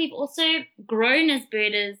think we've also grown as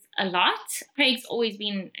birders a lot. Craig's always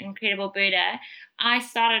been an incredible birder. I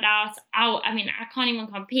started out, I can't even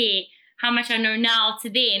compare how much I know now to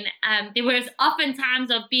then. There was often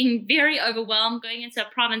times of being very overwhelmed going into a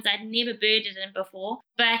province I'd never birded in before.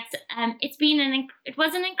 But it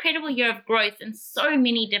was an incredible year of growth in so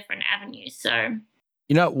many different avenues. So,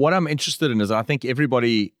 what I'm interested in is, I think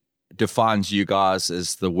everybody defines you guys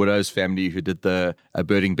as the Widdow's family who did a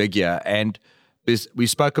birding big year. And we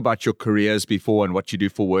spoke about your careers before and what you do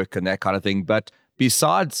for work and that kind of thing. But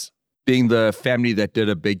besides being the family that did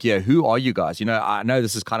a big year, who are you guys? I know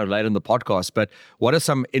this is kind of late in the podcast, but what are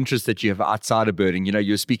some interests that you have outside of birding?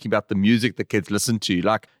 You're speaking about the music the kids listen to.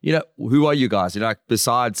 Like, who are you guys?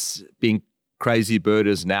 Besides being crazy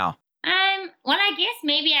birders now? Well, I guess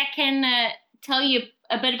maybe I can tell you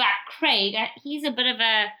a bit about Craig. He's a bit of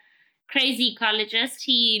a crazy ecologist.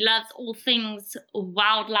 He loves all things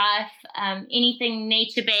wildlife, anything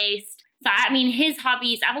nature-based. So, his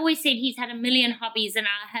hobbies, I've always said he's had a million hobbies and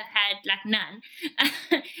I have had like none.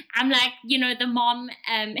 I'm like, the mom,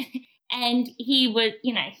 and he was,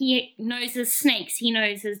 he knows his snakes, he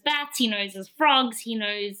knows his bats, he knows his frogs, he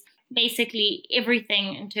knows basically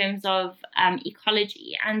everything in terms of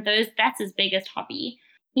ecology. And that's his biggest hobby.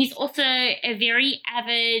 He's also a very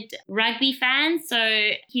avid rugby fan,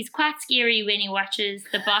 so he's quite scary when he watches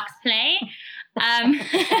the Boks play.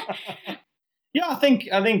 Yeah, I think.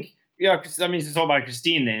 Yeah, it's all about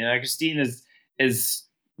Christine then. Christine is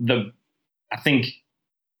I think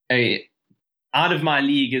out of my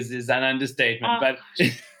league is an understatement, but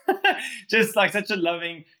just like such a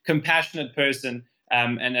loving, compassionate person,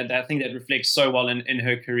 and I think that reflects so well in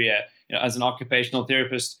her career. As an occupational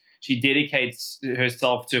therapist, she dedicates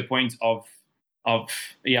herself to a point of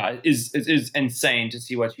is insane to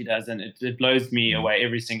see what she does, and it blows me away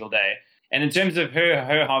every single day. And in terms of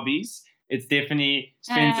her hobbies, it's definitely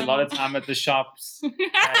spends a lot of time at the shops.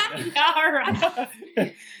 All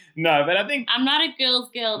right. No, but I think I'm not a girl's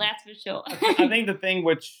girl, that's for sure. I think the thing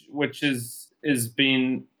which is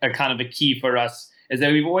been a kind of a key for us is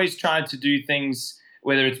that we've always tried to do things,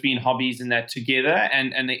 whether it's been hobbies and that together,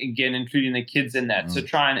 and again including the kids in that. So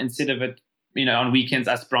try and, instead of it, on weekends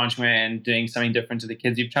us branching away and doing something different to the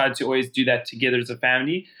kids, we've tried to always do that together as a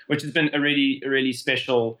family, which has been a really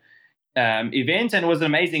special event, and it was an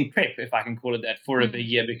amazing prep, if I can call it that, for a big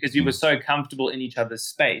year, because we were so comfortable in each other's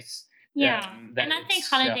space. Yeah, and I think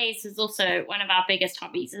holidays is also one of our biggest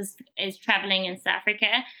hobbies is traveling in South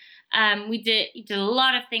Africa. We did a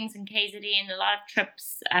lot of things in KZN, a lot of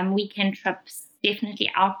trips, weekend trips,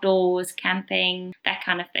 definitely outdoors, camping, that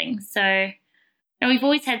kind of thing. So we've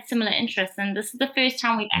always had similar interests, and this is the first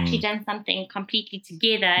time we've actually done something completely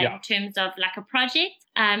together in terms of like a project.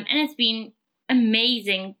 And it's been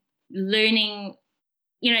amazing learning,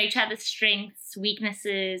 each other's strengths,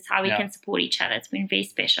 weaknesses, how we can support each other. It's been very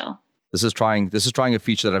special. This is trying a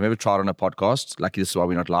feature that I've never tried on a podcast. Lucky this is why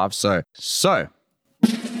we're not live. So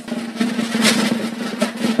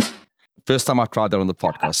First time I've tried that on the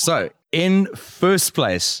podcast. So, in first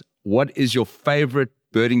place, what is your favorite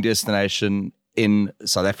birding destination in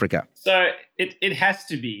South Africa? So it has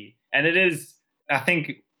to be, and it is, I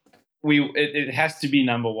think it has to be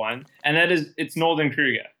number one, and it's Northern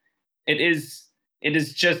Kruger. It is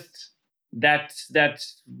just that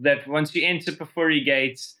once you enter Pafuri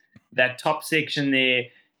Gates, that top section there,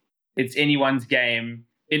 it's anyone's game.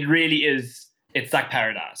 It really is. It's like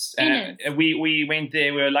paradise. We went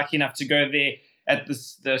there. We were lucky enough to go there at the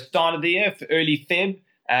start of the year, for early Feb.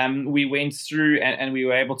 We went through and we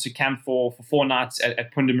were able to camp for 4 nights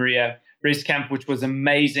at Punda Maria Rest Camp, which was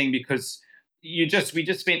amazing because we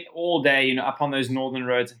just spent all day, up on those northern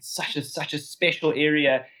roads. It's such a special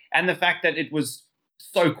area, and the fact that it was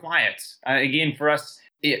so quiet. Again, for us,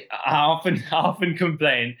 I often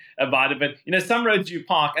complain about it, but some roads you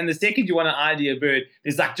park, and the second you want to ID a bird,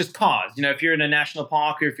 there's like just cars. If you're in a national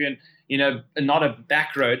park, or if you're in not a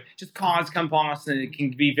back road, just cars come past, and it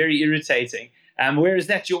can be very irritating. Whereas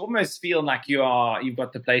that you almost feel like you've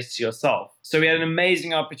got the place to yourself. So we had an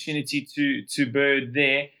amazing opportunity to bird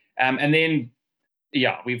there, and then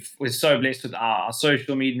we're so blessed with our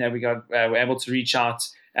social media that we were able to reach out,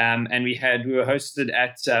 and we were hosted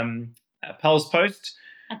at Pell's Post.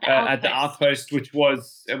 At the Outpost, which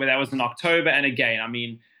was in October, and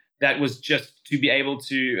again, that was just to be able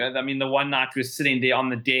to. The one night we were sitting there on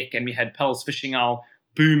the deck, and we had Pell's fishing owl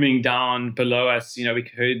booming down below us. We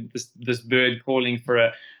heard this bird calling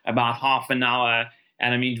for about half an hour,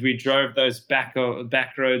 and we drove those back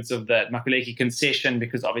roads of the Makuleki concession,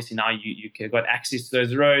 because obviously now you got access to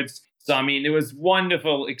those roads. So it was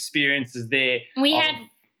wonderful experiences there. We had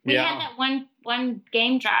that one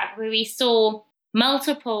game drive where we saw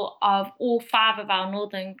multiple of all 5 of our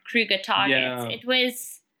Northern Kruger targets. Yeah. It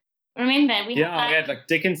was, remember, we had like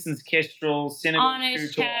Dickinson's Kestrel, Senegal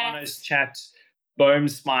Arno's Chat,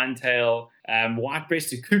 Boehm's Spinetail,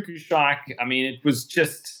 White-breasted Cuckoo Shrike. It was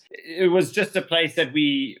just a place that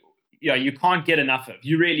you can't get enough of.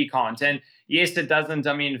 You really can't. And yes, it doesn't.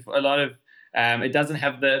 A lot of it doesn't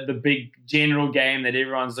have the big general game that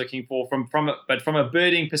everyone's looking for but from a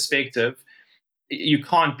birding perspective, you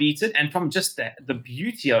can't beat it. And from just the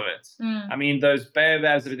beauty of it, those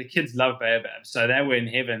baobabs, the kids love baobabs, so they were in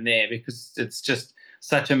heaven there, because it's just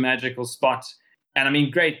such a magical spot.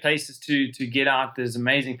 And great places to get out. There's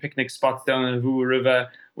amazing picnic spots down the Vuwa River,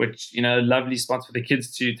 which, lovely spots for the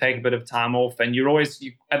kids to take a bit of time off. And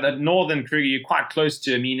at the Northern Kruger, you're quite close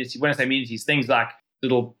to amenity. When I say amenities, things like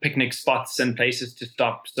little picnic spots and places to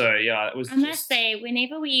stop. So it was. I must say,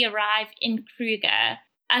 whenever we arrive in Kruger,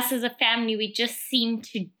 us as a family, we just seem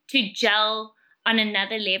to gel on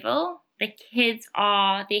another level. The kids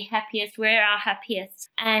are their happiest. We're our happiest.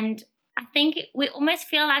 And I think we almost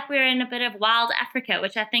feel like we're in a bit of wild Africa,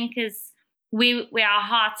 which I think is where our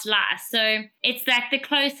hearts lie. So it's like the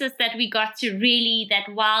closest that we got to really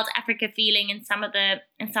that wild Africa feeling in some of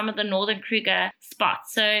the Northern Kruger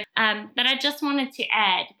spots. So, but I just wanted to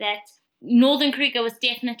add that Northern Kruger was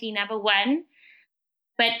definitely number one,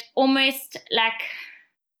 but almost like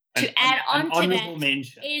to add on to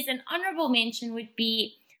that is an honorable mention would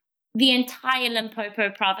be the entire Limpopo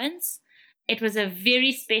province. It was a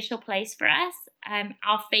very special place for us.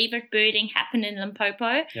 Our favorite birding happened in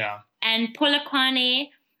Limpopo. Yeah. And Polokwane,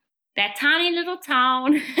 that tiny little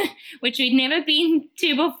town, which we'd never been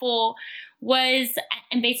to before,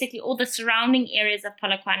 and basically all the surrounding areas of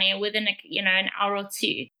Polokwane within an hour or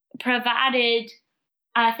two, provided,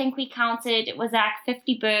 I think we counted, it was like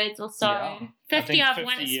 50 birds or so. Yeah. 50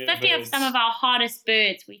 of some of our hardest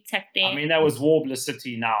birds we took there. That was Warbler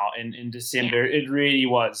City now in December. Yeah. It really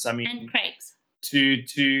was. And craigs. To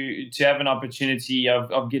have an opportunity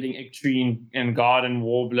of getting Ictrine and garden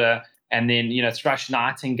warbler, and then thrush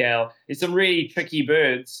nightingale. It's some really tricky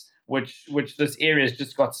birds, which this area has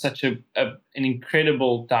just got such an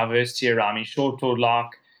incredible diversity around. Short-toed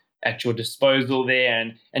lark at your disposal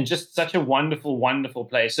there, and just such a wonderful, wonderful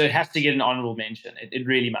place. So it has to get an honorable mention. It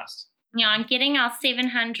really must. Yeah, and getting our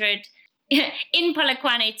 700 in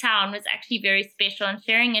Polokwane town was actually very special, and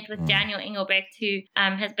sharing it with Daniel Engelbrecht, who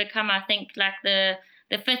has become, I think, like the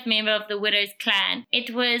 5th member of the Widdow's clan.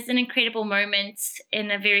 It was an incredible moment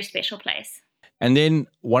in a very special place. And then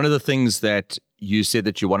one of the things that you said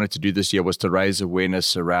that you wanted to do this year was to raise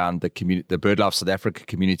awareness around the BirdLife South Africa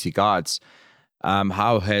community guides.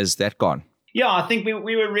 How has that gone? Yeah, I think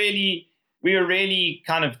we were really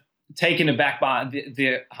kind of taken aback by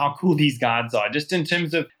how cool these guides are, just in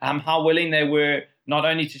terms of how willing they were not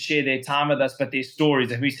only to share their time with us, but their stories.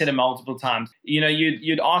 And we said it multiple times.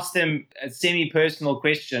 You'd ask them a semi-personal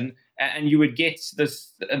question, and you would get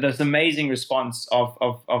this amazing response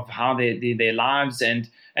of how their lives and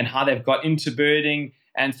how they've got into birding.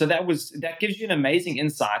 And so that gives you an amazing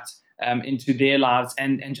insight into their lives,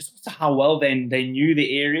 and just also how well they knew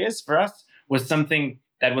the areas. For us, was something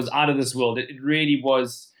that was out of this world. It really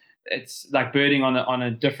was. It's like birding on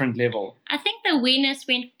a different level. I think the awareness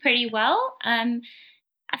went pretty well.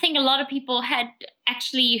 I think a lot of people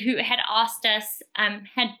who had asked us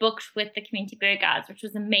had booked with the community bird guides, which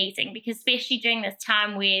was amazing, because especially during this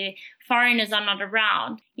time where foreigners are not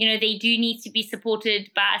around, they do need to be supported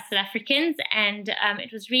by us South Africans. And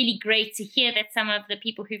it was really great to hear that some of the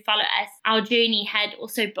people who follow us, our journey, had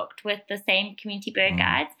also booked with the same community bird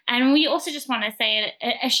guides. And we also just want to say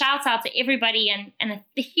a shout out to everybody and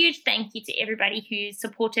a huge thank you to everybody who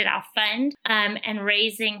supported our fund and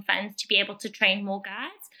raising funds to be able to train more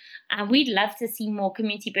guides. We'd love to see more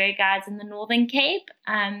community bird guides in the Northern Cape.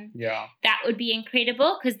 That would be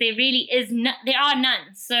incredible, because there really there are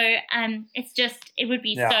none. So it would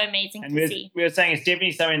be so amazing to see. We were saying it's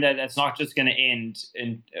definitely something that's not just going to end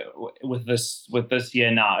with this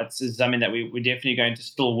year now. It's something that we're definitely going to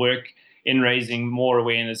still work in raising more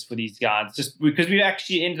awareness for these guides, just because we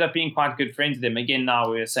actually ended up being quite good friends with them. Again, now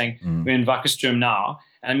we were saying we're in Wakkerstroom now.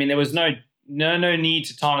 I mean, there was no need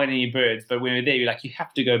to target any birds, but when we were there, you're like, you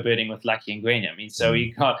have to go birding with Lucky and Gwen. I mean, so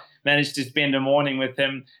we managed to spend a morning with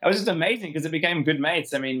him. It was just amazing, because it became good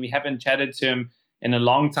mates. I mean, we haven't chatted to him in a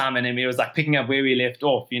long time, and then it was like picking up where we left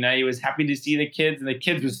off. He was happy to see the kids, and the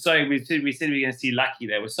kids were so. We said we were going to see Lucky.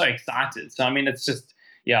 They were so excited. So I mean, it's just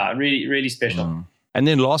really, really special. And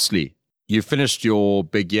then lastly, you finished your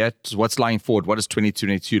big year. What's lying forward? What does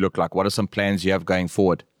 2022 look like? What are some plans you have going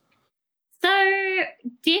forward? So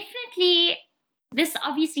definitely,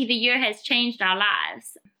 obviously the year has changed our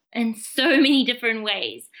lives in so many different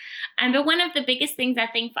ways. But one of the biggest things I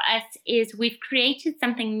think for us is we've created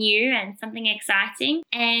something new and something exciting.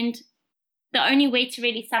 And the only way to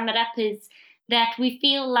really sum it up is that we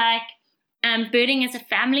feel like birding as a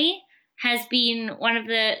family has been one of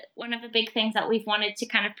the big things that we've wanted to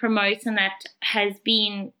kind of promote, and that has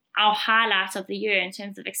been our highlight of the year in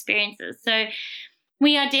terms of experiences. So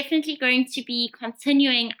we are definitely going to be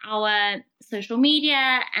continuing our social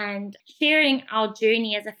media and sharing our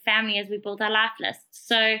journey as a family as we build our life list.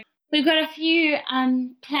 So we've got a few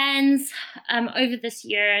plans over this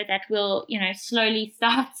year that we'll, slowly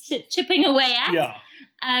start chipping away at.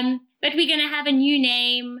 Yeah. But we're going to have a new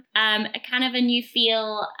name, a kind of a new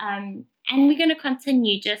feel, and we're going to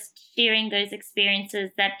continue just sharing those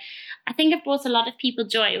experiences that I think have brought a lot of people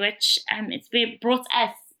joy, which it's brought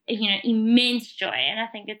us immense joy, and I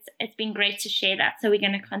think it's been great to share that. So we're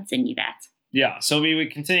going to continue that. Yeah, so we were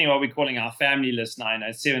continuing what we're calling our family list now,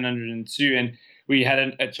 702, and we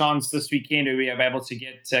had a chance this weekend where we were able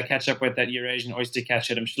to catch up with that Eurasian oyster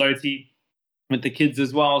catcher at Mshloti with the kids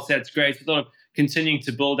as well. So it's great. We thought of continuing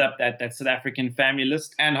to build up that South African family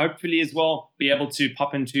list, and hopefully as well be able to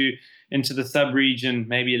pop into the sub-region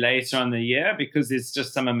maybe later on the year, because there's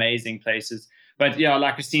just some amazing places. But yeah,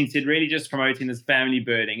 like Christine said, really just promoting this family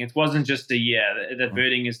birding. It wasn't just a year. That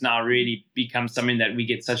birding has now really become something that we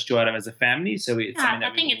get such joy out of as a family. So it's something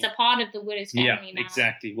that it's a part of the Widdow's family now. Yeah,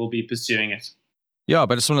 exactly. We'll be pursuing it. Yeah,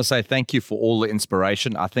 but I just want to say thank you for all the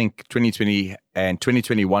inspiration. I think 2020 and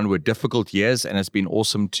 2021 were difficult years, and it's been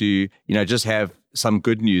awesome to, just have some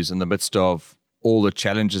good news in the midst of all the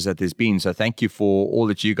challenges that there's been. So thank you for all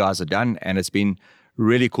that you guys have done, and it's been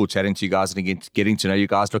really cool chatting to you guys and again getting to know you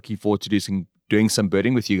guys. Looking forward to doing some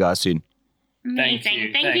birding with you guys soon.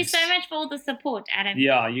 Amazing. Thank you so much for all the support, Adam.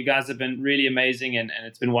 Yeah, you guys have been really amazing, and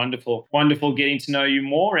it's been wonderful getting to know you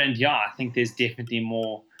more. And yeah, I think there's definitely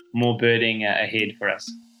more birding ahead for us.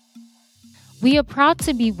 We are proud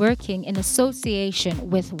to be working in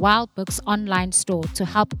association with Wild Books online store to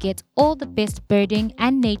help get all the best birding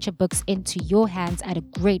and nature books into your hands at a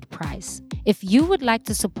great price. If you would like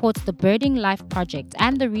to support the Birding Life project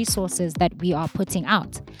and the resources that we are putting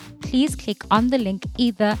out, please click on the link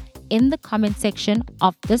either in the comment section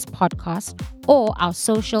of this podcast or our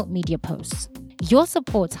social media posts. Your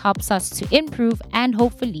support helps us to improve and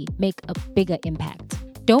hopefully make a bigger impact.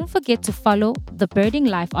 Don't forget to follow The Birding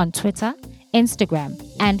Life on Twitter, Instagram,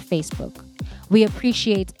 and Facebook. We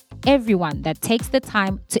appreciate everyone that takes the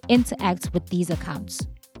time to interact with these accounts.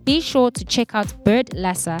 Be sure to check out Bird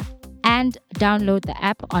Lesser and download the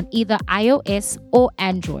app on either iOS or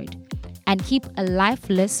Android, and keep a life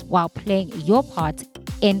list while playing your part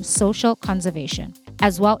in social conservation,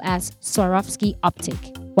 as well as Swarovski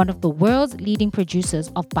Optic, one of the world's leading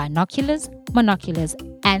producers of binoculars, monoculars,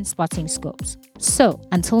 and spotting scopes. So,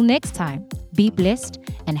 until next time, be blessed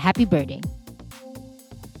and happy birding.